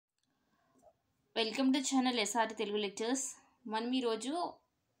Welcome to channel SRT Telugu Lectures. మనం ఈరోజు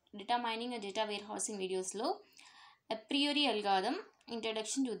data mining and data wear housing వీడియోస్లో అప్రియోరీ algorithm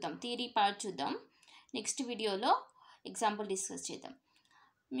introduction చూద్దాం, theory part చూద్దాం. Next వీడియోలో ఎగ్జాంపుల్ డిస్కస్ చేద్దాం.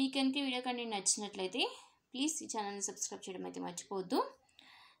 మీకు కనుక వీడియో కంటెంట్ నచ్చినట్లయితే ప్లీజ్ ఈ ఛానల్ని సబ్స్క్రైబ్ చేయడం అయితే మర్చిపోవద్దు.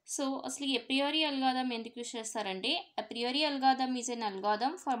 సో అసలు ఈ అప్రియోరీ అల్గారిథం ఎందుకు యూస్ చేస్తారంటే, అప్రియోరీ algorithm is N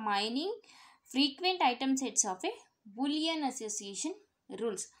algorithm for mining frequent item sets of A Boolean association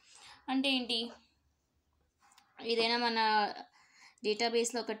rules. అంటే ఏంటి, ఏదైనా మన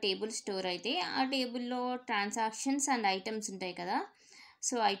డేటాబేస్లో ఒక టేబుల్ స్టోర్ అయితే ఆ టేబుల్లో ట్రాన్సాక్షన్స్ అండ్ ఐటమ్స్ ఉంటాయి కదా.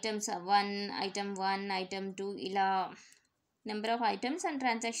 సో ఐటమ్స్ ఐటమ్ 1 ఐటమ్ 2 ఇలా number of items and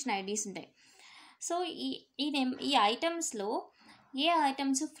transaction IDs ఉంటాయి. సో ఈ ఐటమ్స్లో ఏ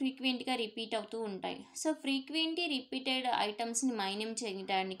ఐటమ్స్ ఫ్రీక్వెంట్గా రిపీట్ అవుతూ ఉంటాయి. సో ఫ్రీక్వెంట్లీ రిపీటెడ్ ఐటమ్స్ని మైనింగ్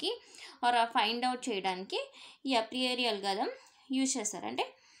చేయడానికి ఆర్ ఫైండ్ అవుట్ చేయడానికి ఈ అప్రియోరీ అల్గారిథం యూజ్ చేస్తారు. అంటే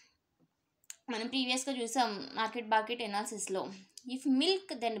మనం ప్రీవియస్గా చూసాం market basket ఎనాలిసిస్లో, if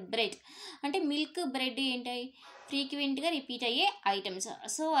milk then bread అంటే మిల్క్ బ్రెడ్ ఏంటి ఫ్రీక్వెంట్గా రిపీట్ అయ్యే items.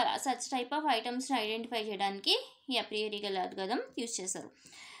 So such type of ఐటమ్స్ని identify చేయడానికి ఈ అప్రియోరీ అల్గారిథం యూజ్ చేస్తారు.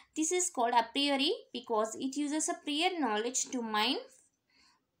 This is called అప్రియోరీ because it uses a prior knowledge to mine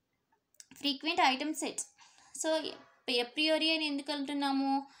frequent item sets. So అప్రియోరీ అని ఎందుకు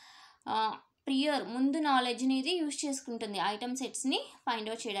అంటున్నాము, ప్రియర్ ముందు నాలెడ్జ్ని ఇది యూజ్ చేసుకుంటుంది ఐటమ్ సెట్స్ని ఫైండ్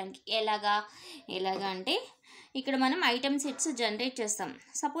అవుట్ చేయడానికి. ఎలాగా అంటే ఇక్కడ మనం ఐటమ్ సెట్స్ జనరేట్ చేస్తాం.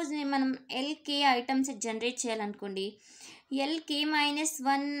 సపోజ్ మనం LK item set generate చేయాలనుకోండి,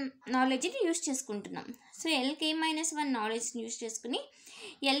 LK-1 నాలెడ్జ్ని యూజ్ చేసుకుంటున్నాం. సో LK-1 నాలెడ్జ్ని యూజ్ చేసుకుని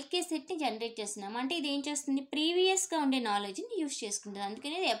LK సెట్ని జనరేట్ చేస్తున్నాం. అంటే ఇది ఏం చేస్తుంది, ప్రీవియస్గా ఉండే నాలెడ్జ్ని యూజ్ చేసుకుంటుంది.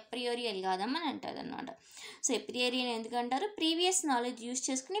 అందుకని ఇది అప్రియోరీ అల్గారిథం అని అంటారు అనమాట. సో అప్రియోరీ అని ఎందుకంటారు, ప్రీవియస్ నాలెడ్జ్ యూజ్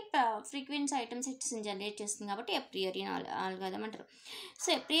చేసుకుని ఫ్రీక్వెంట్ ఐటమ్ సెట్స్ని జనరేట్ చేస్తుంది కాబట్టి అప్రియోరీ అల్గారిథం అంటారు. So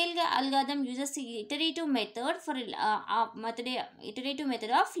అప్రియోరీ algorithm uses iterative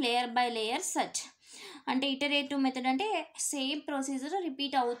method of layer by layer search. అంటే ఇటరేటివ్ మెథడ్ అంటే సేమ్ ప్రొసీజర్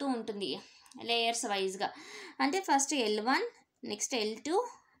రిపీట్ అవుతూ ఉంటుంది లేయర్స్ వైజ్గా. అంటే first L1, next L2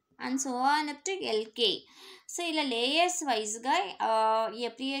 and so on up to LK. So ఇలా లేయర్స్ వైజ్గా ఈ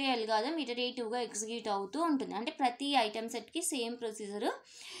అప్రియోరీ అల్గారిథం ఇటరేటివ్గా ఎగ్జిక్యూట్ అవుతూ ఉంటుంది. అంటే ప్రతి ఐటమ్ సెట్కి సేమ్ ప్రొసీజర్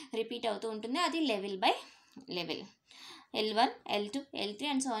రిపీట్ అవుతూ ఉంటుంది. అది level by level, L1, L2, L3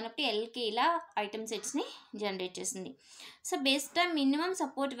 and so on up to LK ఇలా ఐటమ్ సెట్స్ని జనరేట్ చేస్తుంది. So based on minimum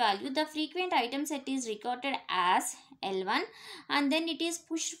support value the frequent item set is recorded as L1 and then it is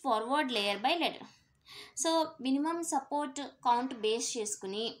pushed forward layer by layer. So minimum support count base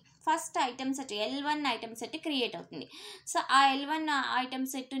చేసుకుని first item set L1 item set create అవుతుంది. So ఆ L1 item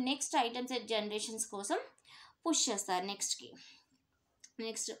set next item set generations కోసం push చేస్తారు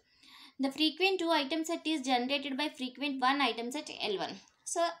next the frequent 2 item set is generated by frequent 1 item set L1.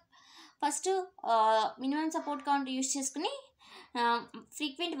 So first minimum support count use చేసుకుని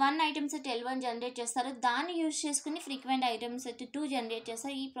frequent 1 item set L1 generate చేస్తారు. దాన్ని use చేసుకుని frequent item set 2 generate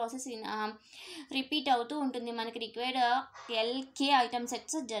చేస్తారు. ఈ process repeat అవుతూ ఉంటుంది మనకి required LK item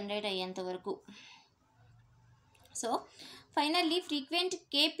sets generate అయ్యేంత వరకు. So finally frequent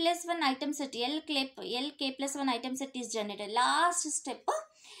K+1 item set LK+1 item set is generated. Last step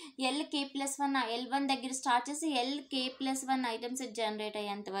LK+1 L1 దగ్గర స్టార్ట్ చేసి LK+1 ఐటమ్ సెట్ జనరేట్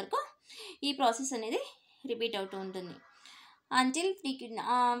అయ్యేంత వరకు ఈ ప్రాసెస్ అనేది రిపీట్ అవుతూ ఉంటుంది. Until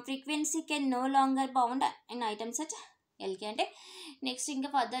frequency can no longer bound in item set LK. అంటే next ఇంకా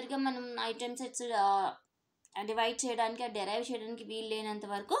ఫర్దర్గా మనం ఐటమ్ సెట్స్ డివైడ్ చేయడానికి డెరైవ్ చేయడానికి వీలు లేనంత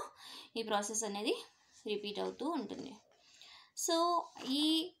వరకు ఈ ప్రాసెస్ అనేది రిపీట్ అవుతూ ఉంటుంది. సో ఈ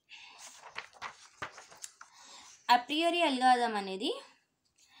అప్రియోరీ అల్గారిథం అనేది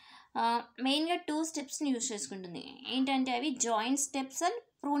మెయిన్గా 2 స్టెప్స్ని యూజ్ చేసుకుంటుంది. ఏంటంటే అవి joint steps and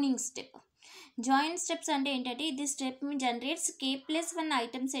pruning step. Joint steps అంటే ఏంటంటే ఇది step generates K+1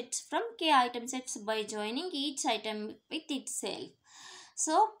 item sets from K item sets by joining each item with it self.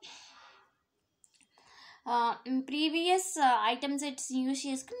 So previous item sets use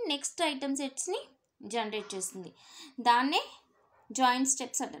చేసుకుని నెక్స్ట్ ఐటమ్ సెట్స్ని జనరేట్ చేస్తుంది. దాన్నే joint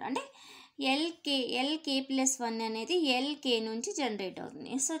steps అంటారు. అంటే LK+1 అనేది LK నుంచి జనరేట్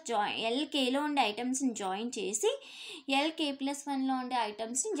అవుతుంది. సో LKలో ఉండే ఐటమ్స్ని జాయిన్ చేసి LK+1లో ఉండే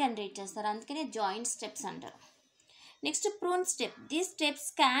ఐటమ్స్ని జనరేట్ చేస్తారు. అందుకనే జాయింట్ స్టెప్స్ అంటారు. Next prune step. This step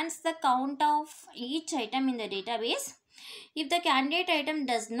scans the count of each item in the database. If the candidate item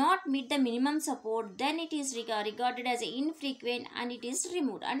does not meet the minimum support, then it is regarded as infrequent and it is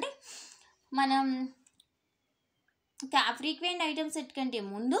removed. అంటే మనం frequent item set కంటే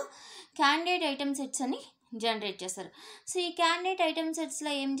ముందు candidate item sets అని generate చేస్తారు. So ఈ candidate item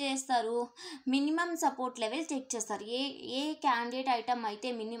సెట్స్లో ఏం చేస్తారు, minimum support level check చేస్తారు. ఏ క్యాండిడేట్ ఐటమ్ అయితే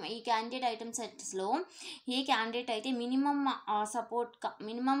ఈ క్యాండిడేట్ ఐటమ్ సెట్స్లో ఏ క్యాండిడేట్ అయితే మినిమం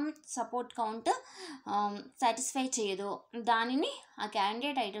సపోర్ట్ కౌంట్ సాటిస్ఫై చేయదో దానిని ఆ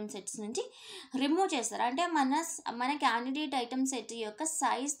క్యాండిడేట్ ఐటమ్ సెట్స్ నుంచి రిమూవ్ చేస్తారు. అంటే మన క్యాండిడేట్ ఐటమ్ సెట్ యొక్క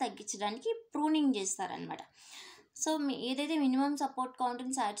సైజ్ తగ్గించడానికి ప్రూనింగ్ చేస్తారనమాట. సో ఏదైతే మినిమం సపోర్ట్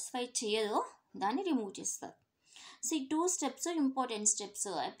కౌంట్ని సాటిస్ఫై చేయదో దాన్ని రిమూవ్ చేస్తారు. సో ఈ 2 steps important steps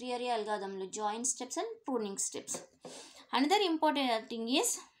a priori అల్గారిథంలో, join steps and pruning steps. Another important thing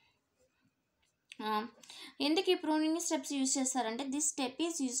is ఎందుకు ఈ ప్రూనింగ్ స్టెప్స్ యూజ్ చేస్తారంటే this step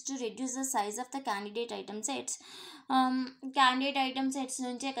is use to reduce the size of the candidate item sets. Candidate item sets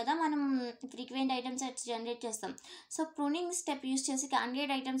నుంచే కదా మనం frequent item sets generate చేస్తాం. So pruning step use చేసి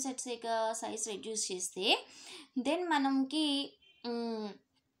candidate item sets యొక్క size reduce చేస్తే then మనకి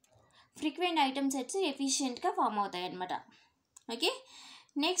frequent item sets ఎఫిషియెంట్గా form అవుతాయి అన్నమాట. ఓకే,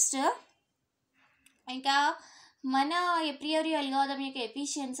 నెక్స్ట్ ఇంకా మన అప్రియరీ అల్గారిథం యొక్క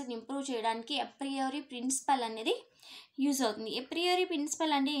ఎఫిషియన్సీని ఇంప్రూవ్ చేయడానికి అప్రియరీ ప్రిన్సిపల్ అనేది యూజ్ అవుతుంది. అప్రియరీ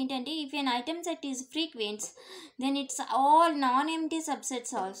ప్రిన్సిపల్ అంటే ఏంటంటే if an item set is ఫ్రీక్వెంట్స్ then it's all non empty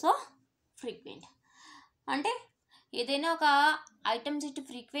subsets also frequent. అంటే ఏదైనా ఒక ఐటమ్ సెట్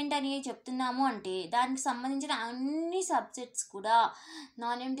ఫ్రీక్వెంట్ అని చెప్తున్నాము అంటే దానికి సంబంధించిన అన్ని సబ్సెట్స్ కూడా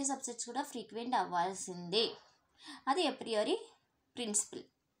నాన్ ఎంప్టీ సబ్సెట్స్ కూడా ఫ్రీక్వెంట్ అవ్వాల్సిందే. అది అప్రియరీ ప్రిన్సిపల్.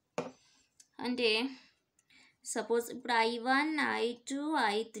 అంటే సపోజ్ ఇప్పుడు I1, I2,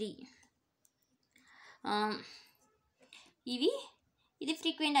 I3 ఇది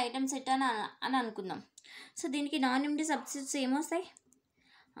ఫ్రీక్వెంట్ ఐటమ్ సెట్ అని అనుకుందాం. సో దీనికి నాన్ ఎంప్టీ సబ్సెట్స్ ఏమొస్తాయి,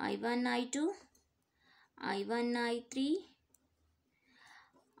 I1, I2, I1, I3,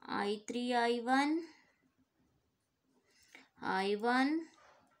 I3, I1, I1,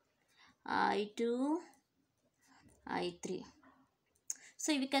 I2, I3. So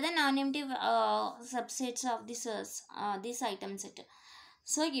ఇవి కదా non empty subsets of this item set.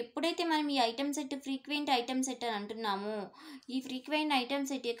 So ఎప్పుడైతే మనం ఈ item set frequent item set అని అంటున్నామో ఈ ఫ్రీక్వెంట్ ఐటమ్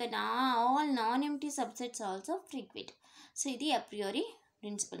సెట్ యొక్క all non empty subsets also frequent. So ఇది a priori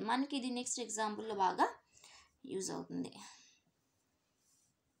principal. మనకి ఇది నెక్స్ట్ ఎగ్జాంపుల్లో బాగా యూజ్ అవుతుంది.